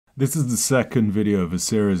This is the second video of a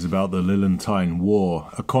series about the Lelantine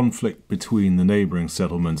War, a conflict between the neighbouring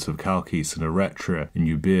settlements of Chalkis and Eretria in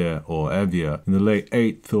Euboea or Evia in the late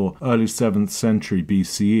 8th or early 7th century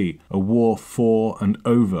BCE, a war for and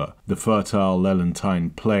over the fertile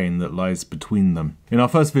Lelantine plain that lies between them. In our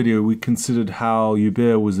first video, we considered how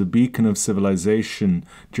Euboea was a beacon of civilization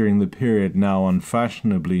during the period now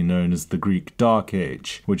unfashionably known as the Greek Dark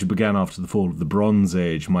Age, which began after the fall of the Bronze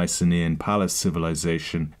Age Mycenaean palace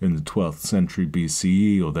civilization in the 12th century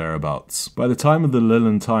BCE or thereabouts. By the time of the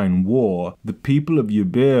Lelantine War, the people of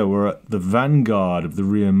Euboea were at the vanguard of the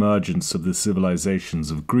re-emergence of the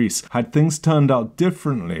civilizations of Greece. Had things turned out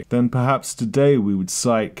differently, then perhaps today we would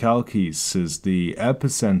cite Chalkis as the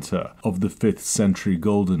epicenter of the 5th century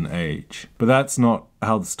Golden Age. But that's not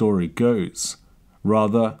how the story goes.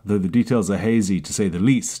 Rather, though the details are hazy to say the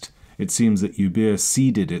least, it seems that Euboea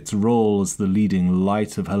ceded its role as the leading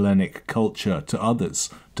light of Hellenic culture to others,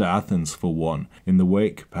 to Athens for one, in the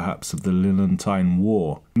wake, perhaps, of the Lelantine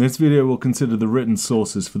War. In this video we'll consider the written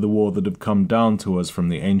sources for the war that have come down to us from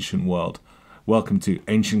the ancient world. Welcome to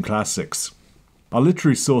Ancient Classics. Our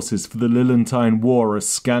literary sources for the Lelantine War are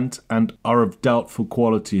scant and are of doubtful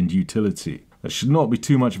quality and utility. That should not be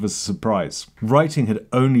too much of a surprise. Writing had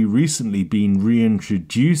only recently been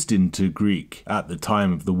reintroduced into Greek at the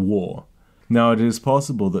time of the war. Now, it is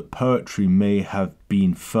possible that poetry may have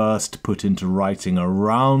been first put into writing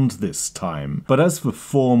around this time, but as for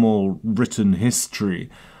formal written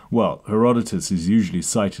history, well, Herodotus is usually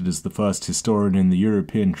cited as the first historian in the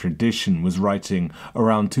European tradition, was writing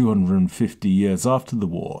around 250 years after the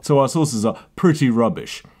war, so our sources are pretty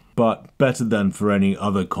rubbish. But better than for any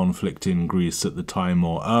other conflict in Greece at the time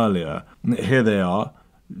or earlier. Here they are.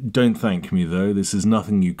 Don't thank me though, this is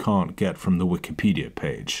nothing you can't get from the Wikipedia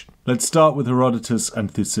page. Let's start with Herodotus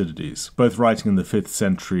and Thucydides, both writing in the 5th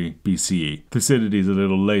century BCE. Thucydides a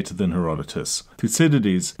little later than Herodotus.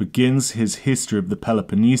 Thucydides begins his history of the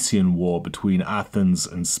Peloponnesian War between Athens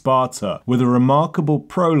and Sparta with a remarkable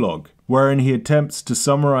prologue, wherein he attempts to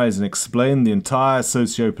summarize and explain the entire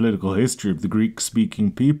socio-political history of the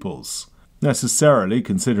Greek-speaking peoples. Necessarily,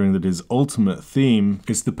 considering that his ultimate theme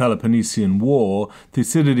is the Peloponnesian War,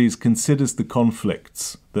 Thucydides considers the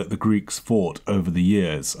conflicts that the Greeks fought over the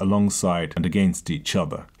years alongside and against each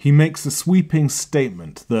other. He makes a sweeping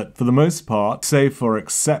statement that, for the most part, save for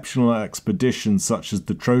exceptional expeditions such as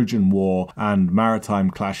the Trojan War and maritime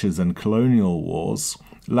clashes and colonial wars,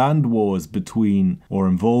 land wars between or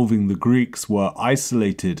involving the Greeks were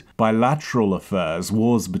isolated, bilateral affairs,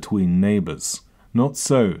 wars between neighbours. Not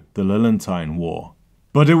so the Lelantine War.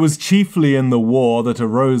 But it was chiefly in the war that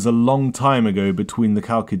arose a long time ago between the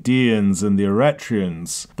Chalkidians and the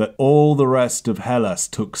Eretrians that all the rest of Hellas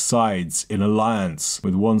took sides in alliance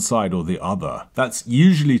with one side or the other. That's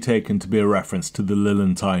usually taken to be a reference to the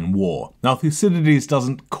Lelantine War. Now, Thucydides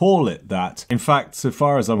doesn't call it that. In fact, so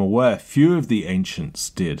far as I'm aware, few of the ancients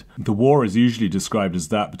did. The war is usually described as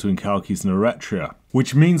that between Chalkis and Eretria,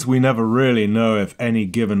 which means we never really know if any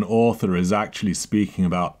given author is actually speaking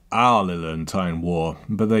about our Lelantine War,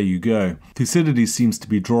 but there you go. Thucydides seems to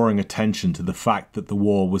be drawing attention to the fact that the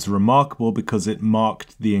war was remarkable because it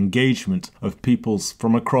marked the engagement of peoples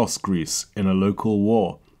from across Greece in a local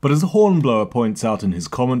war. But as Hornblower points out in his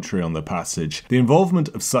commentary on the passage, the involvement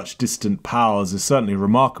of such distant powers is certainly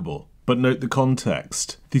remarkable. But note the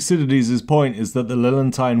context. Thucydides' point is that the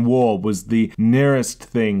Lelantine War was the nearest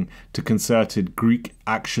thing to concerted Greek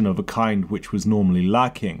action of a kind which was normally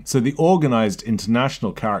lacking, so the organised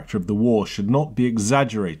international character of the war should not be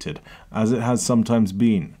exaggerated, as it has sometimes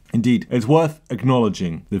been. Indeed, it's worth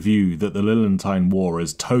acknowledging the view that the Lelantine War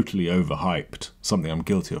is totally overhyped, something I'm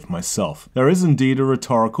guilty of myself. There is indeed a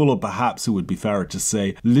rhetorical, or perhaps it would be fairer to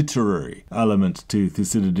say literary, element to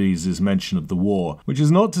Thucydides' mention of the war, which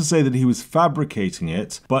is not to say that he was fabricating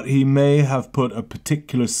it, but he may have put a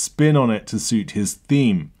particular spin on it to suit his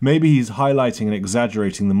theme. Maybe he's highlighting and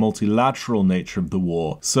exaggerating the multilateral nature of the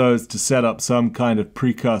war, so as to set up some kind of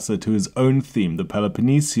precursor to his own theme, the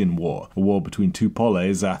Peloponnesian War, a war between two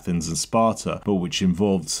poleis, Athens and Sparta, but which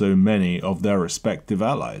involved so many of their respective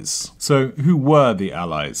allies. So who were the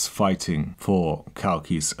allies fighting for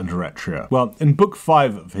Chalkis and Eretria? Well, in Book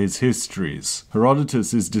 5 of his Histories,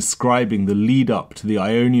 Herodotus is describing the lead-up to the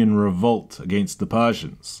Ionian revolt against the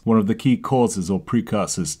Persians, one of the key causes or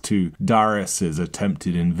precursors to Darius's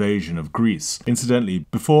attempted invasion of Greece. Incidentally,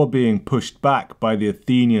 before being pushed back by the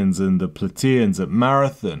Athenians and the Plataeans at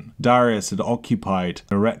Marathon, Darius had occupied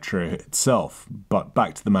Eretria itself. But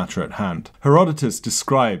back to the matter at hand. Herodotus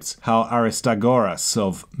describes how Aristagoras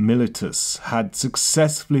of Miletus had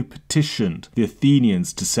successfully petitioned the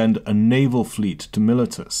Athenians to send a naval fleet to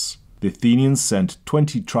Miletus. the Athenians sent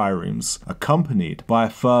 20 triremes, accompanied by a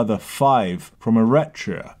further 5 from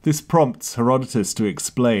Eretria. This prompts Herodotus to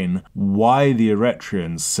explain why the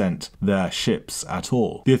Eretrians sent their ships at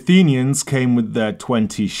all. The Athenians came with their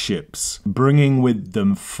 20 ships, bringing with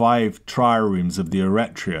them 5 triremes of the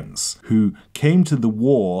Eretrians, who came to the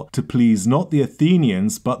war to please not the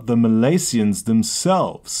Athenians but the Milesians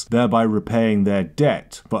themselves, thereby repaying their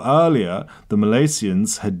debt. For earlier, the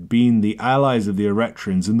Milesians had been the allies of the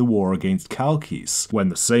Eretrians in the war against Chalkis, when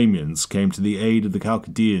the Samians came to the aid of the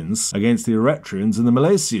Chalkidians against the Eretrians and the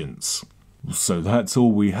Milesians. So that's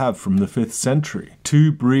all we have from the 5th century.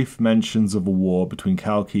 2 brief mentions of a war between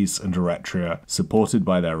Chalkis and Eretria, supported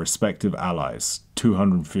by their respective allies,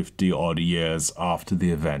 250 odd years after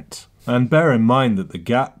the event. And bear in mind that the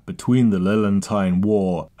gap between the Lelantine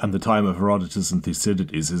War and the time of Herodotus and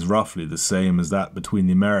Thucydides is roughly the same as that between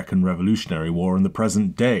the American Revolutionary War and the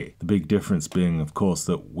present day. The big difference being, of course,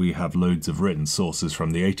 that we have loads of written sources from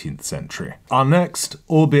the 18th century. Our next,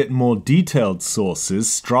 albeit more detailed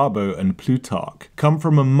sources, Strabo and Plutarch, come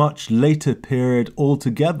from a much later period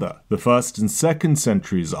altogether, the 1st and 2nd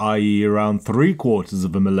centuries, i.e. around 3/4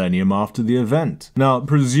 of a millennium after the event. Now,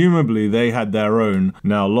 presumably they had their own,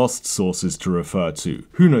 now lost sources to refer to.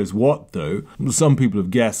 Who knows what, though? Some people have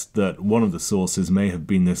guessed that one of the sources may have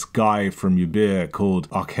been this guy from Euboea called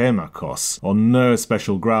Archaic, on no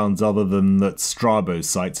special grounds other than that Strabo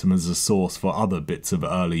cites him as a source for other bits of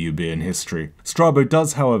early Euboean history. Strabo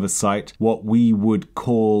does, however, cite what we would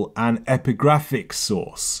call an epigraphic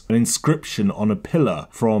source, an inscription on a pillar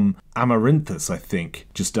from Amarinthus, I think,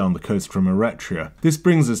 just down the coast from Eretria. This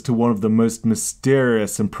brings us to one of the most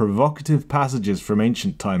mysterious and provocative passages from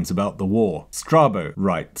ancient times about the war. Strabo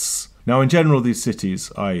writes, "Now in general these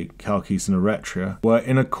cities, i.e. Chalkis and Eretria, were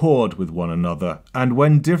in accord with one another, and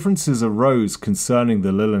when differences arose concerning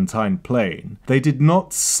the Lelantine plain, they did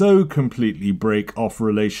not so completely break off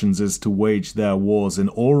relations as to wage their wars in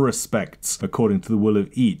all respects according to the will of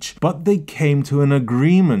each, but they came to an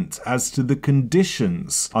agreement as to the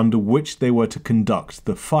conditions under which they were to conduct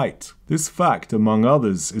the fight. This fact, among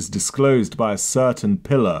others, is disclosed by a certain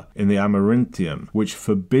pillar in the Amaryntium, which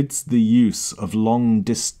forbids the use of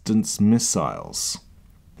long-distance missiles."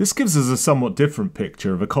 This gives us a somewhat different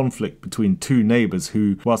picture of a conflict between 2 neighbours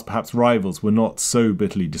who, whilst perhaps rivals, were not so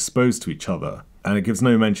bitterly disposed to each other. And it gives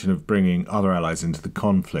no mention of bringing other allies into the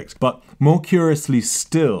conflict. But more curiously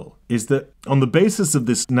still is that on the basis of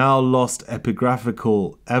this now lost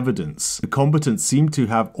epigraphical evidence, the combatants seem to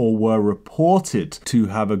have, or were reported to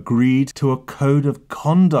have, agreed to a code of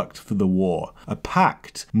conduct for the war, a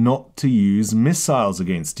pact not to use missiles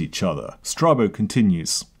against each other. Strabo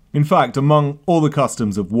continues, "In fact, among all the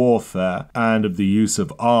customs of warfare and of the use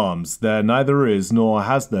of arms, there neither is nor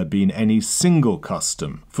has there been any single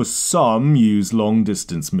custom. For some use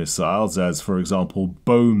long-distance missiles, as for example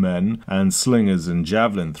bowmen and slingers and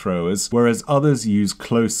javelin throwers, whereas others use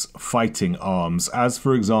close fighting arms, as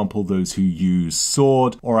for example those who use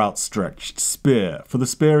sword or outstretched spear. For the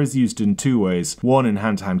spear is used in 2 ways, one in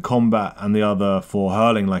hand-to-hand combat and the other for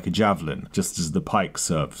hurling like a javelin, just as the pike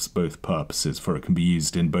serves both purposes, for it can be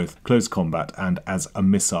used in both close combat and as a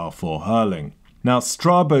missile for hurling." Now,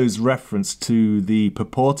 Strabo's reference to the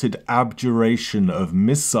purported abjuration of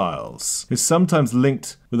missiles is sometimes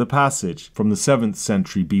linked with a passage from the 7th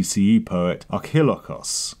century BCE poet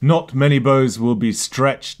Archilochus. "Not many bows will be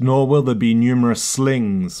stretched, nor will there be numerous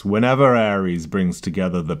slings. Whenever Ares brings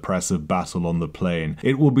together the press of battle on the plain,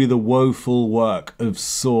 it will be the woeful work of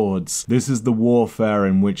swords. This is the warfare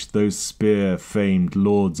in which those spear-famed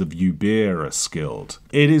lords of Euboea are skilled."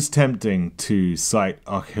 It is tempting to cite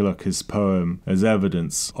Archilochus' poem as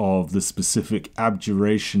evidence of the specific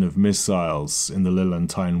abjuration of missiles in the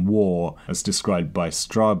Lelantine War as described by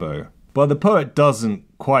Strabo. But the poet doesn't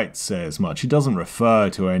quite say as much. He doesn't refer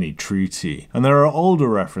to any treaty. And there are older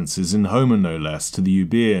references in Homer no less to the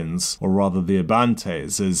Euboeans, or rather the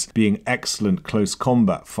Abantes, as being excellent close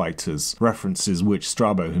combat fighters, references which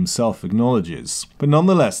Strabo himself acknowledges. But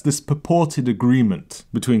nonetheless, this purported agreement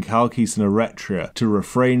between Chalkis and Eretria to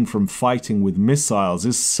refrain from fighting with missiles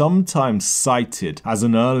is sometimes cited as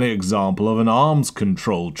an early example of an arms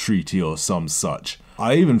control treaty or some such.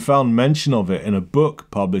 I even found mention of it in a book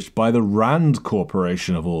published by the Rand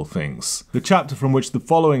Corporation of all things. The chapter from which the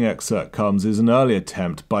following excerpt comes is an early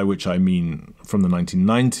attempt, by which I mean from the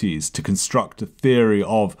 1990s, to construct a theory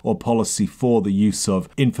of or policy for the use of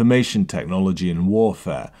information technology in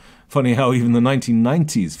warfare. Funny how even the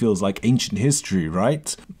 1990s feels like ancient history,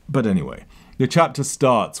 right? But anyway, the chapter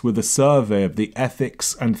starts with a survey of the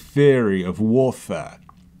ethics and theory of warfare.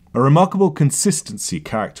 A remarkable consistency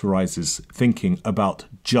characterizes thinking about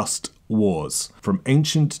just wars, from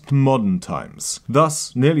ancient to modern times.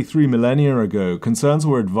 Thus, nearly 3 millennia ago, concerns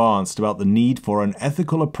were advanced about the need for an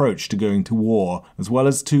ethical approach to going to war, as well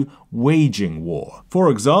as to waging war. For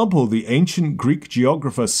example, the ancient Greek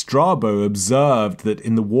geographer Strabo observed that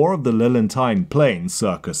in the War of the Lelantine Plain,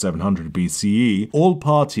 circa 700 BCE, all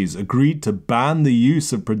parties agreed to ban the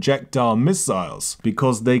use of projectile missiles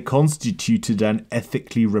because they constituted an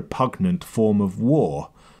ethically repugnant form of war.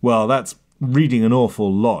 Well, that's reading an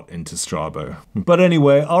awful lot into Strabo. But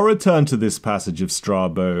anyway, I'll return to this passage of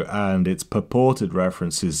Strabo and its purported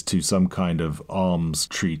references to some kind of arms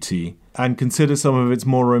treaty, and consider some of its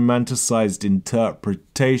more romanticized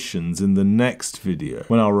interpretations in the next video,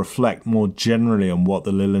 when I'll reflect more generally on what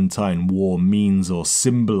the Lelantine War means or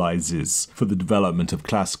symbolizes for the development of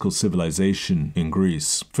classical civilization in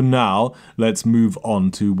Greece. For now, let's move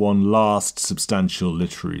on to one last substantial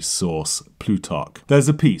literary source, Plutarch. There's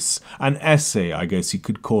a piece, an essay I guess you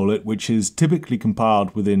could call it, which is typically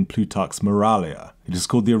compiled within Plutarch's Moralia. It is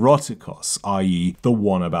called the Erotikos, i.e. the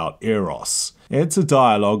one about Eros. It's a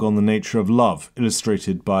dialogue on the nature of love,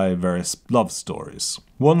 illustrated by various love stories.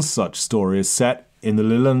 One such story is set in the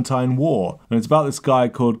Lelantine War, and it's about this guy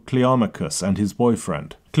called Cleomachus and his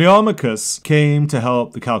boyfriend. Cleomachus came to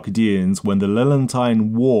help the Chalkidians when the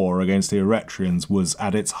Lelantine War against the Eretrians was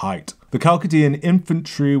at its height. The Chalkidian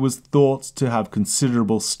infantry was thought to have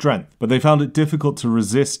considerable strength, but they found it difficult to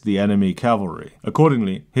resist the enemy cavalry.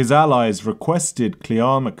 Accordingly, his allies requested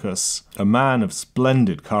Cleomachus, a man of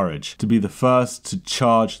splendid courage, to be the first to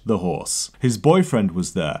charge the horse. His boyfriend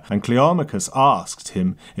was there, and Cleomachus asked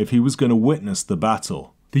him if he was going to witness the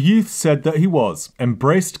battle. The youth said that he was,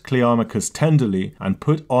 embraced Cleomachus tenderly, and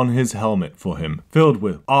put on his helmet for him. Filled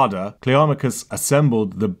with ardor, Cleomachus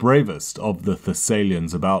assembled the bravest of the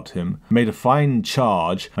Thessalians about him, made a fine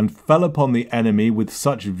charge, and fell upon the enemy with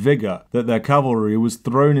such vigor that their cavalry was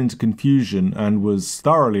thrown into confusion and was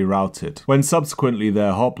thoroughly routed. When subsequently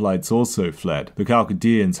their hoplites also fled, the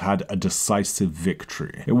Chalkidians had a decisive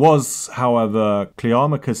victory. It was, however,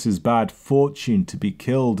 Cleomachus's bad fortune to be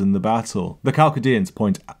killed in the battle. The Chalkidians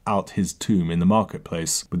point out his tomb in the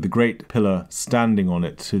marketplace, with the great pillar standing on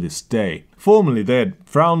it to this day. Formerly they had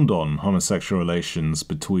frowned on homosexual relations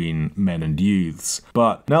between men and youths,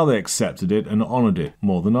 but now they accepted it and honoured it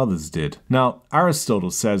more than others did. Now,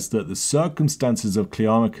 Aristotle says that the circumstances of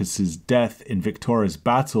Cleomachus's death in victorious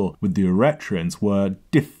battle with the Eretrians were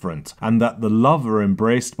different, and that the lover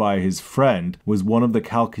embraced by his friend was one of the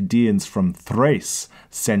Chalkidians from Thrace,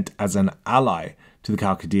 sent as an ally to the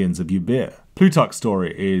Chalkidians of Euboea. Plutarch's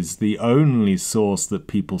story is the only source that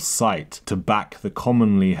people cite to back the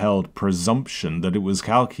commonly held presumption that it was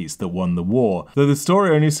Chalkis that won the war. Though the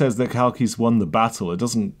story only says that Chalkis won the battle, it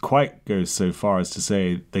doesn't quite go so far as to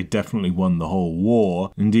say they definitely won the whole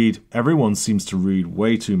war. Indeed, everyone seems to read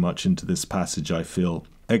way too much into this passage, I feel,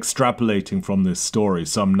 extrapolating from this story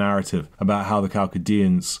some narrative about how the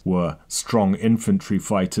Chalkidians were strong infantry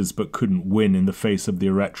fighters but couldn't win in the face of the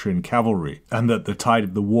Eretrian cavalry, and that the tide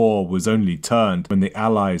of the war was only turned when the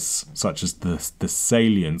allies such as the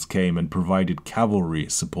Thessalians came and provided cavalry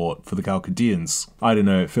support for the Chalkidians. I don't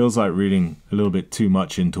know, it feels like reading a little bit too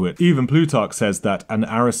much into it. Even Plutarch says that an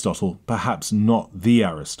Aristotle, perhaps not the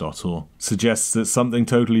Aristotle, suggests that something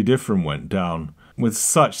totally different went down. With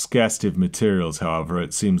such scarcity of materials, however,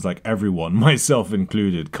 it seems like everyone, myself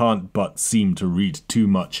included, can't but seem to read too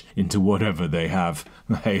much into whatever they have.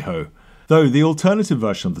 Hey-ho. Though the alternative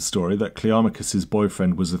version of the story, that Cleomachus's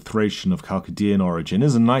boyfriend was a Thracian of Chalkidian origin,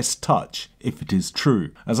 is a nice touch, if it is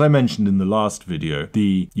true. As I mentioned in the last video,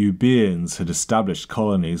 the Euboeans had established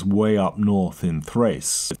colonies way up north in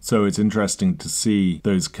Thrace, so it's interesting to see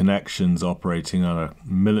those connections operating on a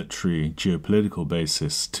military geopolitical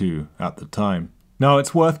basis too at the time. Now,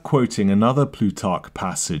 it's worth quoting another Plutarch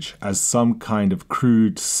passage as some kind of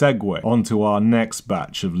crude segue onto our next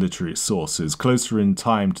batch of literary sources, closer in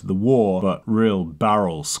time to the war, but real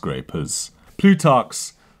barrel scrapers.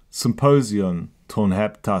 Plutarch's Symposion ton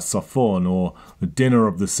hepta sophon, or the Dinner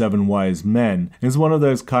of the Seven Wise Men, is one of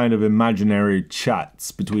those kind of imaginary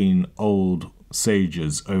chats between old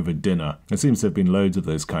sages over dinner. There seems to have been loads of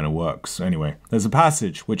those kind of works. Anyway, there's a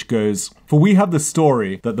passage which goes, "For we have the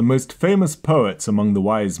story that the most famous poets among the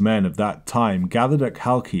wise men of that time gathered at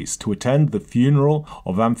Chalkis to attend the funeral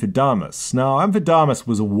of Amphidamas. Now, Amphidamas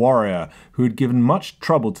was a warrior who had given much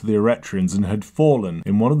trouble to the Eretrians and had fallen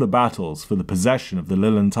in one of the battles for the possession of the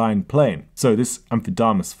Lelantine plain. So this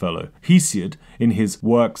Amphidamas fellow, Hesiod, in his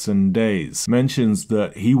Works and Days, mentions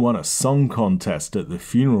that he won a song contest at the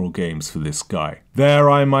funeral games for this guy. There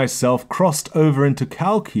I myself crossed over into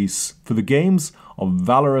Chalkis for the games of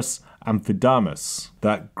valorous Amphidamas.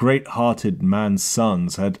 That great-hearted man's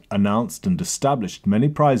sons had announced and established many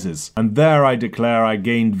prizes, and there I declare I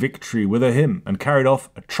gained victory with a hymn and carried off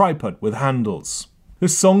a tripod with handles.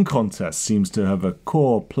 This song contest seems to have a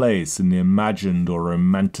core place in the imagined or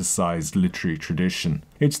romanticized literary tradition.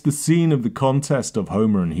 It's the scene of the contest of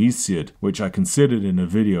Homer and Hesiod, which I considered in a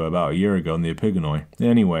video about a year ago on the Epigonoi.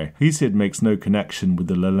 Anyway, Hesiod makes no connection with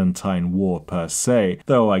the Lelantine War per se,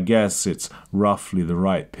 though I guess it's roughly the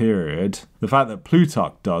right period. The fact that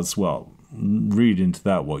Plutarch does, well, read into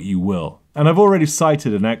that what you will. And I've already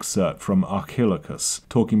cited an excerpt from Archilochus,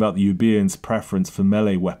 talking about the Euboeans' preference for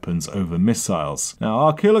melee weapons over missiles. Now,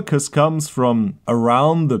 Archilochus comes from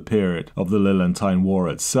around the period of the Lelantine War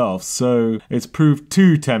itself, so it's proved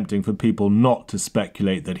too tempting for people not to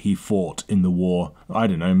speculate that he fought in the war. I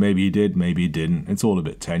don't know, maybe he did, maybe he didn't. It's all a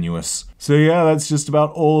bit tenuous. So yeah, that's just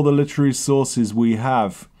about all the literary sources we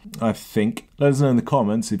have, I think. Let us know in the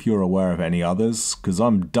comments if you're aware of any others, because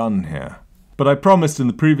I'm done here. But I promised in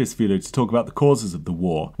the previous video to talk about the causes of the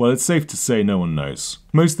war. Well, it's safe to say no one knows.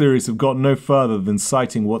 Most theories have gotten no further than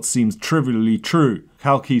citing what seems trivially true.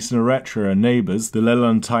 Chalkis and Eretria are neighbours, the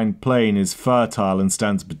Lelantine plain is fertile and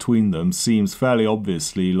stands between them, seems fairly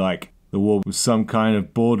obviously like the war was some kind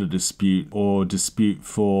of border dispute or dispute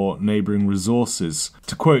for neighbouring resources.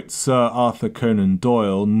 To quote Sir Arthur Conan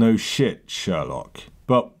Doyle, no shit, Sherlock.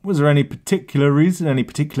 But was there any particular reason, any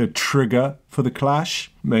particular trigger for the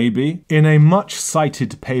clash? Maybe. In a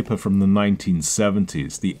much-cited paper from the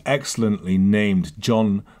 1970s, the excellently named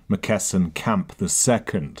John McKesson Camp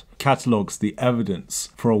II catalogues the evidence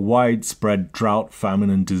for a widespread drought, famine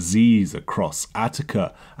and disease across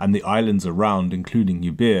Attica and the islands around, including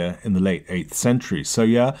Euboea, in the late 8th century. So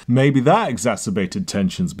yeah, maybe that exacerbated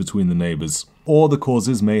tensions between the neighbours. Or the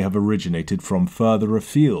causes may have originated from further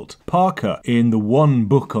afield. Parker, in the one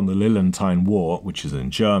book on the Lelantine War, which is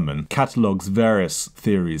in German, catalogues various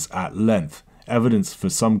theories at length. Evidence for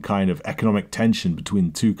some kind of economic tension between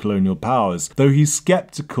the two colonial powers, though he's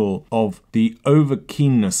skeptical of the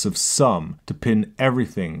over-keenness of some to pin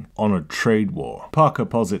everything on a trade war. Parker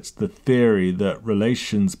posits the theory that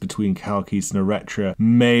relations between Chalkis and Eretria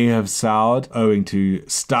may have soured owing to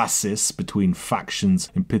stasis between factions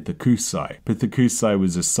in Pithecusae. Pithecusae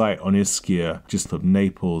was a site on Ischia, just of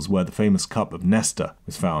Naples, where the famous cup of Nestor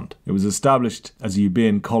was found. It was established as a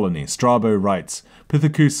Euboean colony. Strabo writes,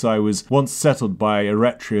 Pithecusae was once settled by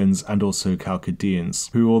Eretrians and also Chalkidians,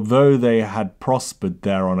 who, although they had prospered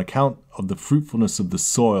there on account of the fruitfulness of the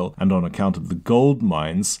soil and on account of the gold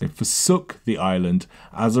mines, they forsook the island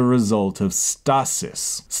as a result of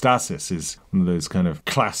stasis. Stasis is one of those kind of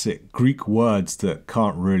classic Greek words that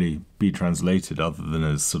can't really be translated other than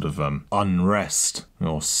as sort of unrest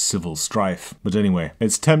or civil strife. But anyway,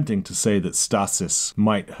 it's tempting to say that stasis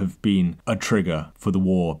might have been a trigger for the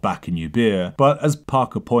war back in Euboea, but as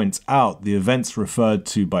Parker points out, the events referred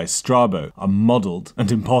to by Strabo are muddled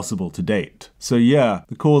and impossible to date. So yeah,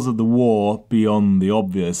 the cause of the war, beyond the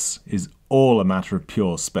obvious, is all a matter of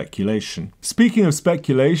pure speculation. Speaking of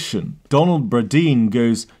speculation, Donald Bradeen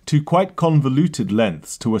goes to quite convoluted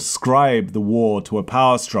lengths to ascribe the war to a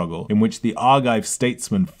power struggle in which the Argive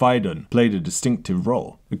statesman Pheidon played a distinctive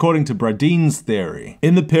role. According to Bradeen's theory,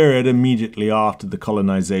 in the period immediately after the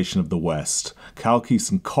colonization of the West,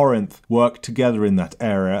 Chalkis and Corinth worked together in that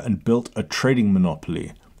area and built a trading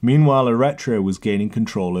monopoly. Meanwhile, Eretria was gaining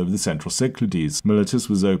control over the central Cyclades. Miletus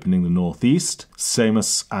was opening the northeast.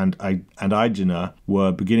 Samos and Aegina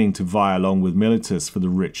were beginning to vie along with Miletus for the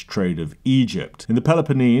rich trade of Egypt. In the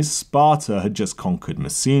Peloponnese, Sparta had just conquered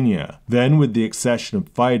Messenia. Then, with the accession of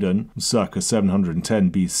Pheidon, circa 710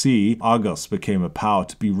 BC, Argos became a power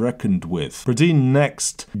to be reckoned with. Bradeen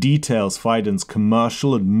next details Pheidon's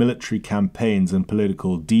commercial and military campaigns and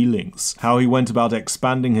political dealings, how he went about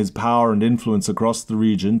expanding his power and influence across the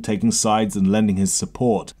region, taking sides and lending his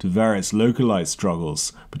support to various localized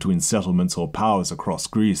struggles between settlements or powers across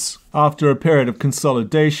Greece. After a period of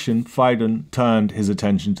consolidation, Pheidon turned his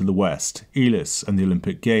attention to the west, Elis and the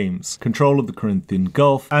Olympic Games, control of the Corinthian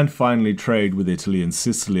Gulf, and finally trade with Italy and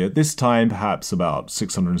Sicily. At this time, perhaps about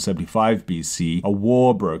 675 BC, a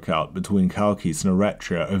war broke out between Chalkis and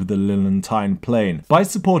Eretria over the Lelantine plain. By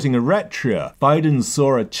supporting Eretria, Pheidon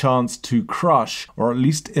saw a chance to crush, or at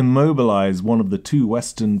least immobilize, one of the two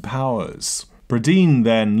Western powers. Bradeen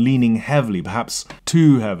then, leaning heavily, perhaps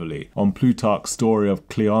too heavily, on Plutarch's story of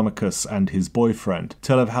Cleomachus and his boyfriend,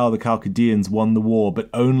 tell of how the Chalkidians won the war, but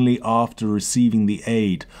only after receiving the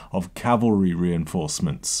aid of cavalry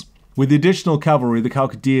reinforcements. With the additional cavalry, the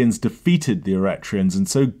Chalkidians defeated the Eretrians and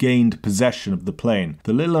so gained possession of the plain.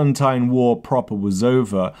 The Lelantine War proper was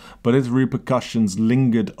over, but its repercussions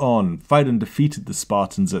lingered on. Pheidon defeated the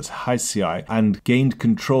Spartans at Hesiod and gained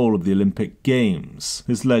control of the Olympic Games.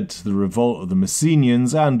 This led to the revolt of the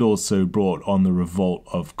Messenians and also brought on the revolt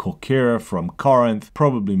of Corcyra from Corinth,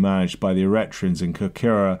 probably managed by the Eretrians in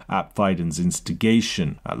Corcyra at Pheidon's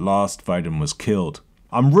instigation. At last, Pheidon was killed.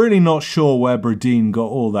 I'm really not sure where Bradeen got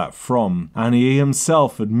all that from, and he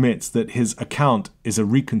himself admits that his account is a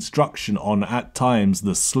reconstruction on, at times,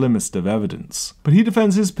 the slimmest of evidence. But he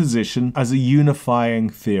defends his position as a unifying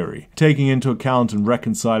theory, taking into account and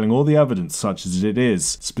reconciling all the evidence such as it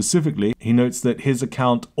is. Specifically, he notes that his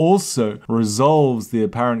account also resolves the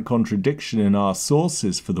apparent contradiction in our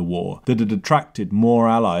sources for the war, that it attracted more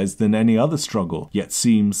allies than any other struggle, yet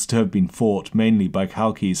seems to have been fought mainly by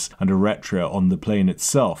Chalkis and Eretria on the plain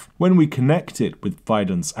itself. When we connect it with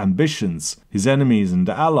Pheidon's ambitions, his enemies and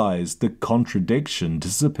allies, the contradiction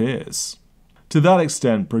disappears. To that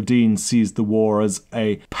extent, Bradeen sees the war as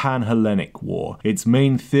a pan-Hellenic war. Its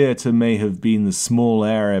main theatre may have been the small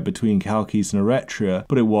area between Chalkis and Eretria,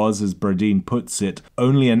 but it was, as Bradeen puts it,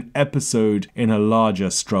 only an episode in a larger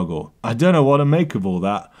struggle. I don't know what to make of all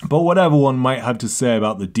that, but whatever one might have to say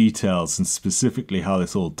about the details and specifically how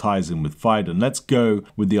this all ties in with Pheidon, let's go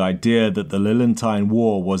with the idea that the Lelantine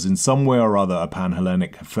War was in some way or other a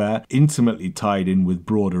pan-Hellenic affair, intimately tied in with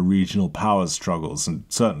broader regional power struggles, and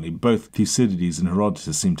certainly both Thucydides and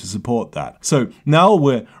Herodotus seem to support that. So now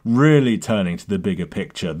we're really turning to the bigger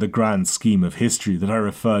picture, the grand scheme of history that I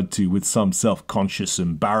referred to with some self-conscious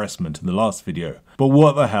embarrassment in the last video. But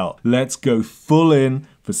what the hell, let's go full in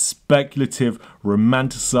for speculative,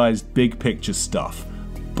 romanticized big picture stuff,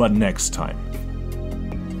 but next time.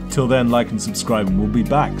 Till then, like and subscribe and we'll be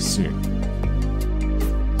back soon.